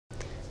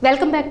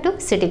Welcome back to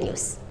city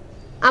news.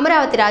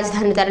 Amaravati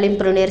రాజధాని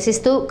తరలింపును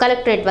నిరసిస్తూ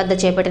collectorate వద్ద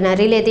చేపట్టిన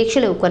రిలే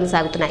దీక్షలు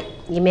కొనసాగుతున్నాయి.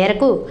 ఈ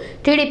మేరకు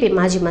టీడీపీ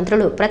మాజీ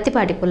మంత్రులు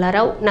ప్రత్తిపాటి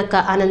పుల్లారావు,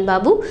 నక్కా ఆనంద్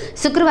బాబు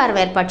శుక్రవారం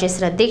ఏర్పాటు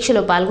చేసిన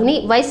దీక్షలో పాల్గొని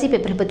వైసీపీ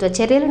ప్రభుత్వ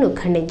చర్యలను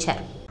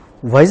ఖండించారు.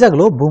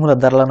 వైజాగ్లో భూముల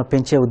ధరలను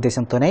పెంచే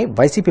ఉద్దేశంతోనే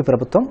వైసీపీ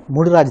ప్రభుత్వం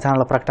 3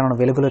 రాజధానుల ప్రకటనను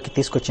వెలుగులోకి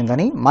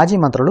తీసుకొచ్చిందని మాజీ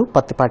మంత్రులు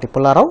ప్రత్తిపాటి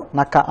పుల్లారావు,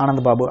 నక్కా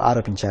ఆనందబాబు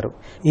ఆరోపించారు.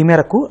 ఈ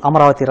మేరకు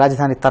అమరావతి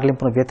రాజధాని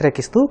తరలింపును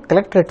వ్యతిరేకిస్తూ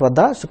కలెక్టరేట్ వద్ద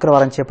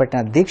శుక్రవారం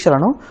చేపట్టిన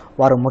దీక్షలను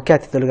వారు ముఖ్య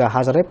అతిథులుగా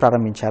హాజరై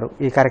ప్రారంభించారు.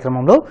 ఈ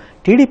కార్యక్రమంలో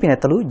టీడీపీ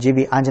నేతలు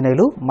జీవీ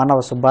ఆంజనేయులు,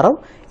 మన్నవ సుబ్బారావు,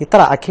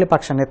 ఇతర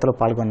అఖిలపక్ష నేతలు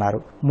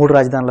పాల్గొన్నారు. 3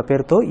 రాజధానుల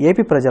పేరుతో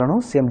ఏపీ ప్రజలను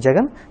సీఎం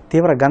జగన్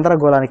తీవ్ర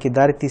గందరగోళానికి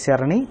దారి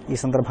తీశారని ఈ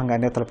సందర్భంగా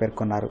నేతలు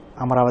పేర్కొన్నారు.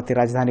 అమరావతి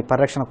రాజధాని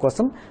పరిరక్షణ కోసం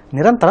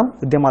నిరంతరం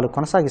ఉద్యమాలు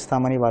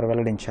కొనసాగిస్తామని వారు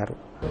వెల్లడించారు.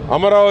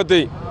 అమరావతి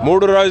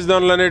 3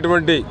 రాజధానులు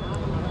అనేటువంటి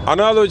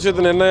అనాలోచిత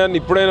నిర్ణయాన్ని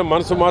ఇప్పుడైనా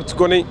మనసు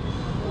మార్చుకొని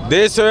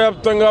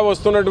దేశవ్యాప్తంగా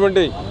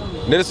వస్తున్నటువంటి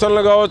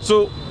నిరసనలు కావచ్చు,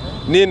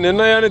 నీ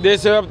నిర్ణయాన్ని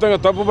దేశవ్యాప్తంగా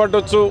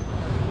తప్పుపట్టవచ్చు.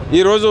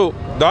 ఈరోజు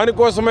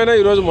దానికోసమైనా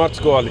ఈరోజు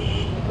మార్చుకోవాలి.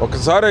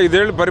 ఒకసారి 5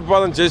 ఏళ్ళు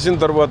పరిపాలన చేసిన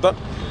తర్వాత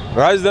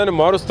రాజధాని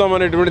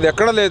మారుస్తామనేటువంటిది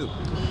ఎక్కడా లేదు.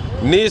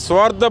 నీ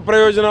స్వార్థ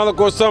ప్రయోజనాల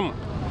కోసం,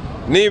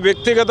 నీ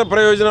వ్యక్తిగత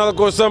ప్రయోజనాల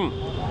కోసం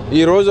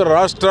ఈరోజు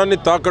రాష్ట్రాన్ని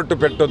తాకట్టు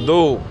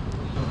పెట్టొద్దు.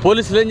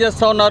 పోలీసులు ఏం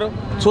చేస్తూ ఉన్నారు?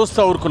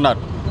 చూస్తూ ఊరుకున్నారు.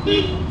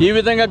 ఈ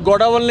విధంగా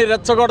గొడవల్ని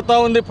రెచ్చగొడతా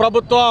ఉంది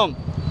ప్రభుత్వం.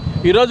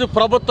 ఈరోజు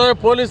ప్రభుత్వమే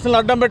పోలీసులను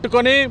అడ్డం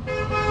పెట్టుకొని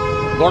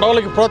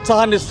గొడవలకి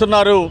ప్రోత్సాహాన్ని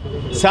ఇస్తున్నారు.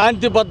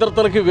 శాంతి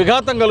భద్రతలకి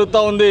విఘాతం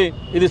కలుగుతూ ఉంది.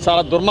 ఇది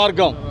చాలా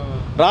దుర్మార్గం.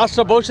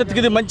 రాష్ట్ర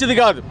భవిష్యత్తుకి ఇది మంచిది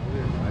కాదు.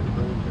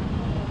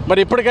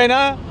 మరి ఇప్పటికైనా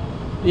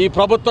ఈ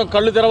ప్రభుత్వం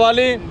కళ్ళు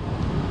తెరవాలి.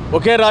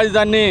 ఒకే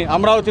రాజధానిని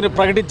అమరావతిని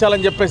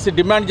ప్రకటించాలని చెప్పేసి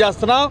డిమాండ్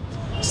చేస్తున్నాం.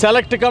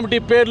 సెలెక్ట్ కమిటీ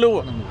పేర్లు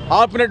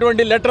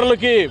ఆపినటువంటి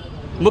లెటర్లకి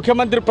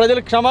ముఖ్యమంత్రి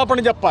ప్రజలకు క్షమాపణ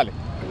చెప్పాలి.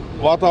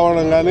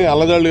 వాతావరణం కానీ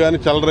అల్లజల్లు కానీ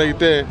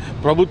చెలరేగితే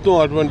ప్రభుత్వం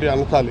అటువంటి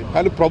అనసాలి.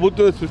 కానీ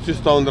ప్రభుత్వమే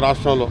సృష్టిస్తూ ఉంది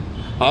రాష్ట్రంలో.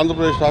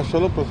 ఆంధ్రప్రదేశ్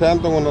రాష్ట్రంలో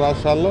ప్రశాంతంగా ఉన్న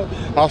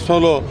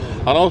రాష్ట్రంలో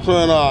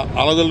అనవసరమైన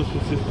అలజలు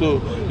సృష్టిస్తూ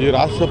ఈ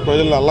రాష్ట్ర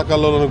ప్రజలను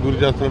అల్లకల్లోలను గురి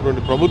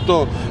చేస్తున్నటువంటి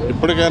ప్రభుత్వం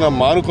ఇప్పటికైనా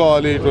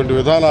మానుకోవాలి. ఇటువంటి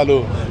విధానాలు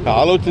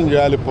ఆలోచన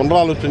చేయాలి,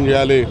 పునరాలోచన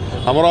చేయాలి.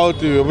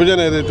 అమరావతి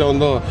విభజన ఏదైతే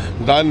ఉందో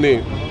దాన్ని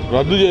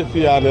రద్దు చేసి,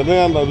 ఆ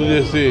నిర్ణయాన్ని రద్దు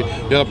చేసి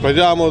ఇలా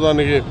ప్రజా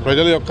ఆమోదానికి,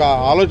 ప్రజల యొక్క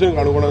ఆలోచనకు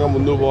అనుగుణంగా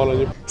ముందుకు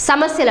పోవాలని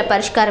సమస్యల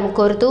పరిష్కారం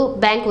కోరుతూ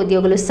బ్యాంకు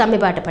ఉద్యోగులు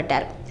సమ్మెబాట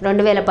పట్టారు.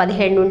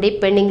 2017 నుండి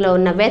పెండింగ్లో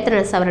ఉన్న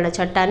వేతన సవరణ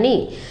చట్టాన్ని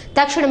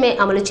తక్షణమే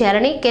అమలు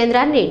చేయాలని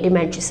కేంద్రాన్ని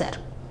డిమాండ్ చేశారు.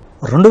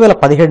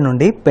 2017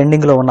 నుండి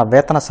పెండింగ్లో ఉన్న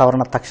వేతన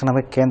సవరణ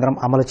తక్షణమే కేంద్రం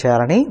అమలు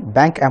చేయాలని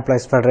బ్యాంక్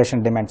ఎంప్లాయీస్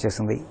ఫెడరేషన్ డిమాండ్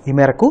చేసింది. ఈ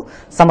మేరకు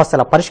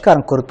సమస్యల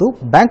పరిష్కారం కోరుతూ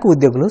బ్యాంకు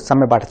ఉద్యోగులు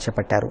సమ్మెబాట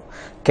చేపట్టారు.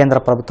 కేంద్ర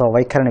ప్రభుత్వ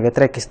వైఖరిని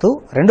వ్యతిరేకిస్తూ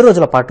 2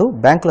 రోజుల పాటు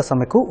బ్యాంకుల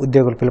సమ్మెకు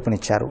ఉద్యోగులు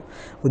పిలుపునిచ్చారు.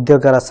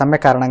 ఉద్యోగాల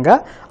సమ్మె కారణంగా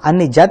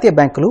అన్ని జాతీయ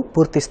బ్యాంకులు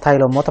పూర్తి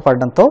స్థాయిలో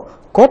మూతపడడంతో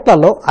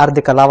కోట్లలో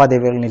ఆర్థిక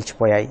లావాదేవీలు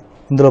నిలిచిపోయాయి.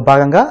 ఇందులో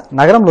భాగంగా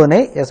నగరంలోనే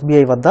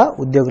ఎస్బీఐ వద్ద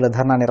ఉద్యోగుల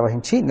ధర్నా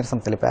నిర్వహించి నిరసన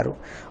తెలిపారు.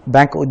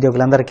 బ్యాంకు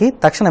ఉద్యోగులందరికీ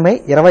తక్షణమే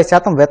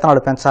 20%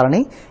 వేతనాలు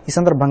పెంచాలని ఈ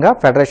సందర్భంగా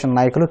ఫెడరేషన్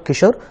నాయకులు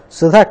కిషోర్,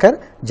 సుధాకర్,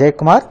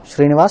 జయకుమార్,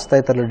 శ్రీనివాస్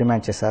తదితరులు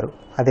డిమాండ్ చేశారు.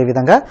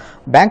 అదేవిధంగా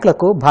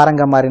బ్యాంకులకు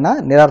భారంగా మారిన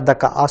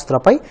నిరర్ధక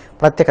ఆస్తులపై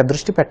ప్రత్యేక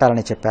దృష్టి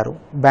పెట్టాలని చెప్పారు.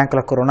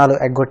 బ్యాంకులకు రుణాలు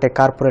ఎగ్గొట్టే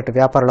కార్పొరేట్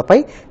వ్యాపారులపై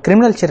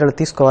క్రిమినల్ చర్యలు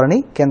తీసుకోవాలని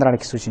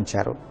కేంద్రానికి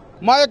సూచించారు.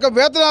 మా యొక్క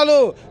వేతనాలు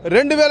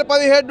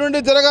 2017 నుండి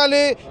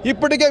జరగాలి.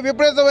 ఇప్పటికే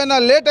విపరీతమైన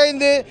లేట్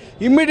అయింది.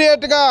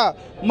 ఇమ్మీడియట్గా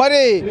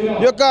మరి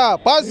యొక్క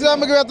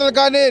పారిశ్రామికవేత్తలు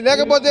కానీ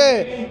లేకపోతే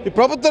ఈ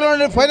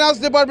ప్రభుత్వంలోని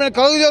ఫైనాన్స్ డిపార్ట్మెంట్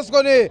కలుగు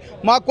చేసుకొని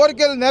మా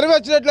కోరికలు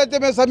నెరవేర్చినట్లయితే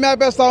మేము సమ్మె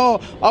ఆపేస్తాము.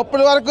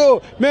 అప్పటి వరకు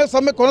మేము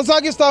సమ్మె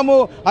కొనసాగిస్తాము.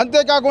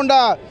 అంతేకాకుండా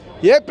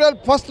ఏప్రిల్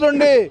 1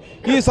 నుండి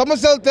ఈ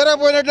సమస్యలు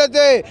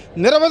తీరకపోయినట్లయితే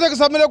నిరవధిక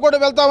సమ్మెలో కూడా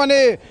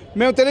వెళ్తామని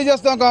మేము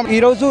తెలియజేస్తాం.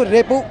 ఈరోజు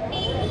రేపు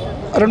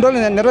 2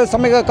 రోజులు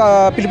సమ్మెగా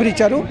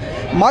పిలుపునిచ్చారు.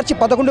 మార్చి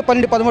 11,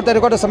 12, 13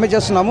 తారీఖు కూడా సమ్మె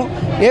చేస్తున్నాము.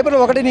 ఏప్రిల్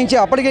 1 నుంచి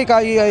అప్పటికి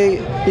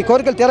ఈ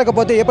కోరికలు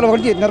తీరకపోతే ఏప్రిల్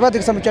 1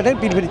 నిర్వాధిక సమ్మె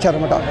చేయడానికి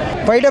పిలుపునిచ్చారన్నమాట.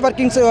 5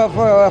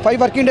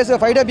 working days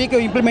 5 day week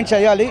implement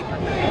చేయాలి.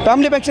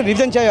 ఫ్యామిలీ పెన్షన్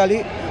రివిజన్ చేయాలి.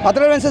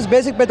 అదర్ అలవెన్సెస్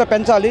బేసిక్ పే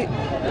పెంచాలి.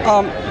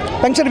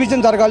 పెన్షన్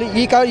రివిజన్ జరగాలి.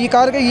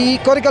 ఈ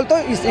కోరికలతో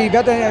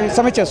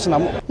సమ్మె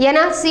చేస్తున్నాము.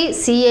 ఎన్ఆర్సీ,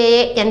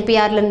 సిఏఏ,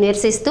 ఎన్పీఆర్లను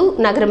నిరసిస్తూ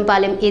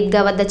నగరంపాలెం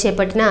ఈద్గా వద్ద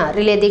చేపట్టిన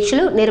రిలే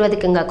దీక్షలు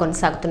నిరవధికంగా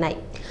కొనసాగుతున్నాయి.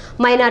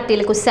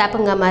 మైనార్టీలకు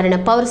శాపంగా మారిన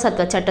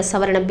పౌరసత్వ చట్ట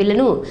సవరణ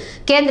బిల్లును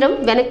కేంద్రం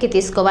వెనక్కి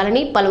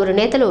తీసుకోవాలని పలువురు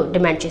నేతలు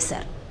డిమాండ్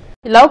చేశారు.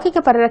 లౌకిక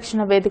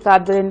పరిరక్షణ వేదిక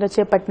ఆధ్వర్యంలో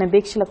చేపట్టిన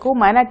దీక్షలకు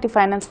మైనార్టీ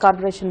ఫైనాన్స్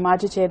కార్పొరేషన్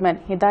మాజీ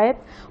చైర్మన్ హిదాయత్,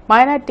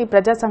 మైనార్టీ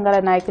ప్రజా సంఘాల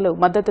నాయకులు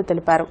మద్దతు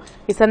తెలిపారు.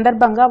 ఈ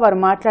సందర్భంగా వారు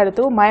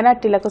మాట్లాడుతూ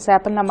మైనార్టీలకు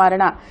శాపంగా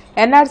మారిన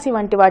ఎన్ఆర్సీ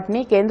వంటి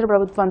వాటిని కేంద్ర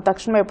ప్రభుత్వం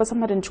తక్షణమే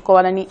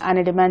ఉపసంహరించుకోవాలని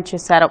ఆయన డిమాండ్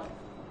చేశారు.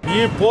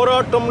 ఈ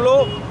పోరాటంలో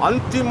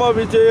అంతిమ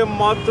విజయం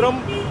మాత్రం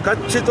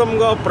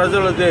ఖచ్చితంగా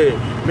ప్రజలదే.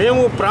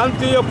 మేము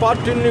ప్రాంతీయ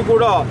పార్టీని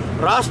కూడా,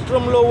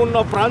 రాష్ట్రంలో ఉన్న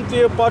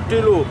ప్రాంతీయ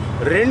పార్టీలు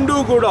 2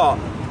 కూడా,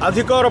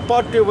 అధికార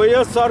పార్టీ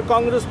వైఎస్ఆర్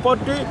కాంగ్రెస్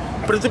పార్టీ,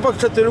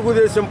 ప్రతిపక్ష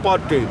తెలుగుదేశం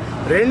పార్టీ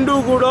 2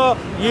 కూడా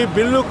ఈ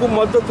బిల్లుకు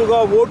మద్దతుగా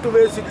ఓటు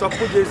వేసి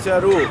తప్పు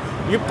చేశారు.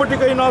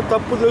 ఇప్పటికైనా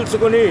తప్పు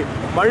తెలుసుకొని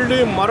మళ్ళీ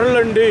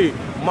మరలండి,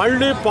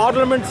 మళ్ళీ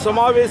పార్లమెంట్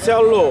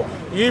సమావేశాల్లో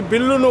ఈ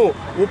బిల్లును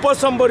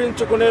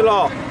ఉపసంహరించుకునేలా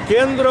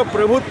కేంద్ర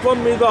ప్రభుత్వం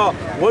మీద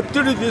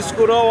ఒత్తిడి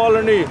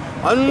తీసుకురావాలని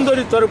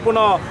అందరి తరపున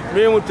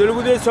మేము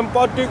తెలుగుదేశం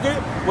పార్టీకి,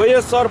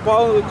 వైఎస్ఆర్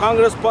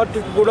కాంగ్రెస్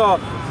పార్టీకి కూడా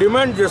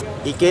డిమాండ్ చేస్తాం.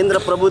 ఈ కేంద్ర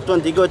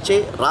ప్రభుత్వం దిగొచ్చి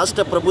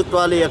రాష్ట్ర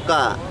ప్రభుత్వాల యొక్క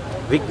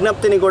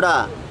విజ్ఞప్తిని కూడా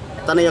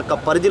తన యొక్క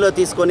పరిధిలో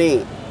తీసుకొని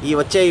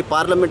ఈ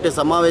పార్లమెంటు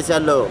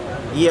సమావేశాల్లో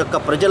ఈ యొక్క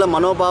ప్రజల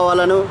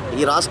మనోభావాలను,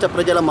 ఈ రాష్ట్ర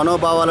ప్రజల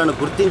మనోభావాలను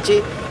గుర్తించి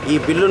ఈ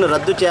బిల్లును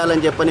రద్దు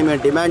చేయాలని చెప్పని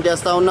మేము డిమాండ్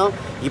చేస్తూ ఉన్నాం.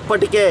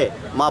 ఇప్పటికే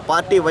మా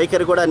పార్టీ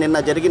వైఖరి కూడా నిన్న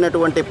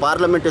జరిగినటువంటి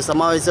పార్లమెంటు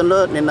సమావేశంలో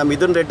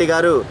మిథున్ రెడ్డి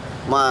గారు,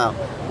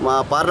 మా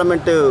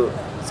పార్లమెంటు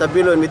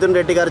సభ్యులు మిథున్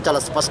రెడ్డి గారు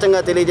చాలా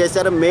స్పష్టంగా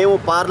తెలియజేశారు. మేము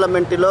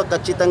పార్లమెంటులో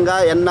ఖచ్చితంగా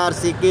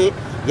ఎన్ఆర్సీకి,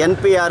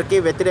 ఎన్పీఆర్కి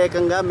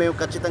వ్యతిరేకంగా మేము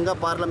ఖచ్చితంగా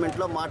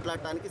పార్లమెంట్లో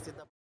మాట్లాడటానికి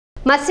సిద్ధం.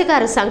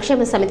 మత్స్యకార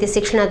సంక్షేమ సమితి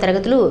శిక్షణా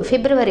తరగతులు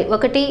ఫిబ్రవరి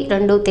 1,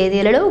 2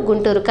 తేదీలలో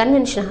గుంటూరు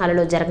కన్వెన్షన్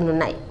హాల్లో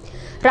జరగనున్నాయి.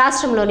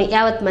 రాష్ట్రంలోని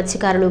యావత్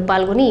మత్స్యకారులు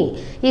పాల్గొని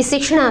ఈ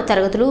శిక్షణా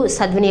తరగతులు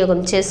సద్వినియోగం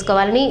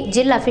చేసుకోవాలని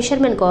జిల్లా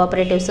ఫిషర్మెన్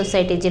కోఆపరేటివ్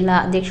సొసైటీ జిల్లా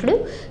అధ్యక్షుడు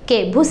కె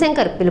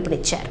భూశంకర్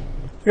పిలుపునిచ్చారు.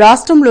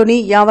 రాష్ట్రంలోని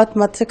యావత్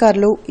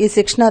మత్స్యకారులు ఈ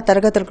శిక్షణా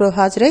తరగతులకు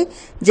హాజరై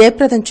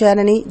జయప్రదం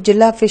చేయాలని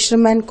జిల్లా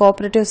ఫిషర్మెన్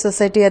కోఆపరేటివ్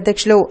సొసైటీ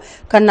అధ్యక్షులు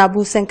కన్నా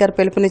భూశంకర్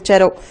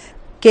పిలుపునిచ్చారు.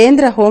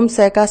 కేంద్ర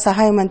హోంశాఖ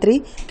సహాయ మంత్రి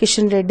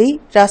కిషన్ రెడ్డి,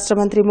 రాష్ట్ర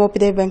మంత్రి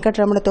మోపిదేవి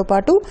వెంకటరమణతో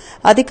పాటు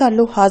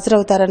అధికారులు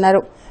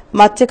హాజరవుతారన్నారు.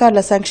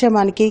 మత్స్యకారుల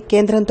సంక్షేమానికి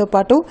కేంద్రంతో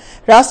పాటు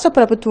రాష్ట్ర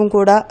ప్రభుత్వం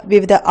కూడా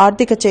వివిధ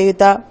ఆర్థిక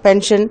చేయూత,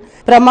 పెన్షన్,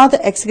 ప్రమాద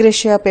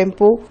ఎక్స్గ్రేషియా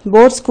పెంపు,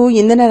 బోట్స్కు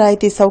ఇంధన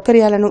రాయితీ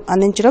సౌకర్యాలను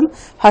అందించడం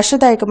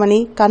హర్షదాయకమని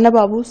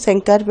కన్నబాబు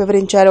శంకర్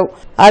వివరించారు.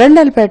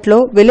 అరండల్పేటలో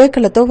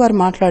విలేకరులతో వారు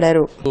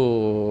మాట్లాడారు.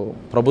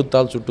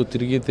 ప్రభుత్వాల చుట్టూ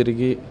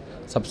తిరిగి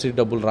సబ్సిడీ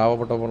డబ్బులు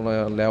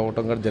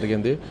లేవటం కూడా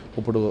జరిగింది.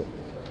 ఇప్పుడు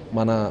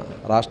మన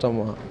రాష్ట్ర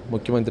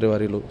ముఖ్యమంత్రి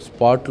వర్యులు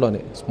స్పాట్లోనే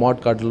స్మార్ట్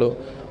కార్డులు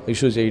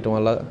ఇష్యూ చేయటం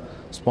వల్ల,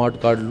 స్మార్ట్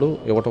కార్డులు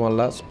ఇవ్వటం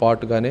వల్ల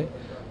స్పాట్గానే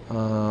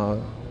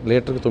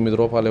లీటర్కి 9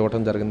 రూపాయలు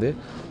ఇవ్వటం జరిగింది.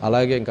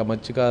 అలాగే ఇంకా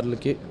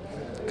మత్స్యకారులకి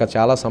ఇంకా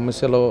చాలా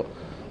సమస్యలు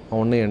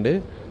ఉన్నాయండి.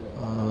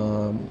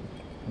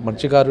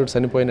 మత్స్యకారుడు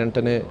చనిపోయిన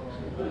వెంటనే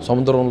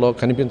సముద్రంలో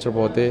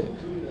కనిపించకపోతే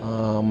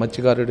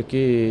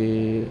మత్స్యకారుడికి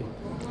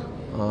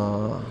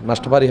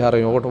నష్టపరిహారం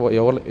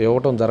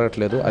ఇవ్వటం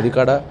జరగట్లేదు. అది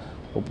కూడా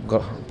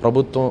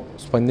ప్రభుత్వం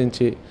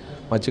స్పందించి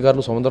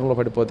మత్స్యకారులు సముద్రంలో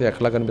పడిపోతే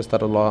ఎట్లా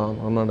కనిపిస్తారో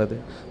అన్నది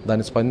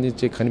దాన్ని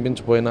స్పందించి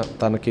కనిపించిపోయినా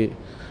తనకి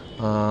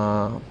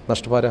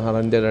నష్టపరిహారం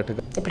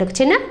అందేటట్టుగా. ఇప్పుడు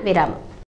చిన్న విరామం.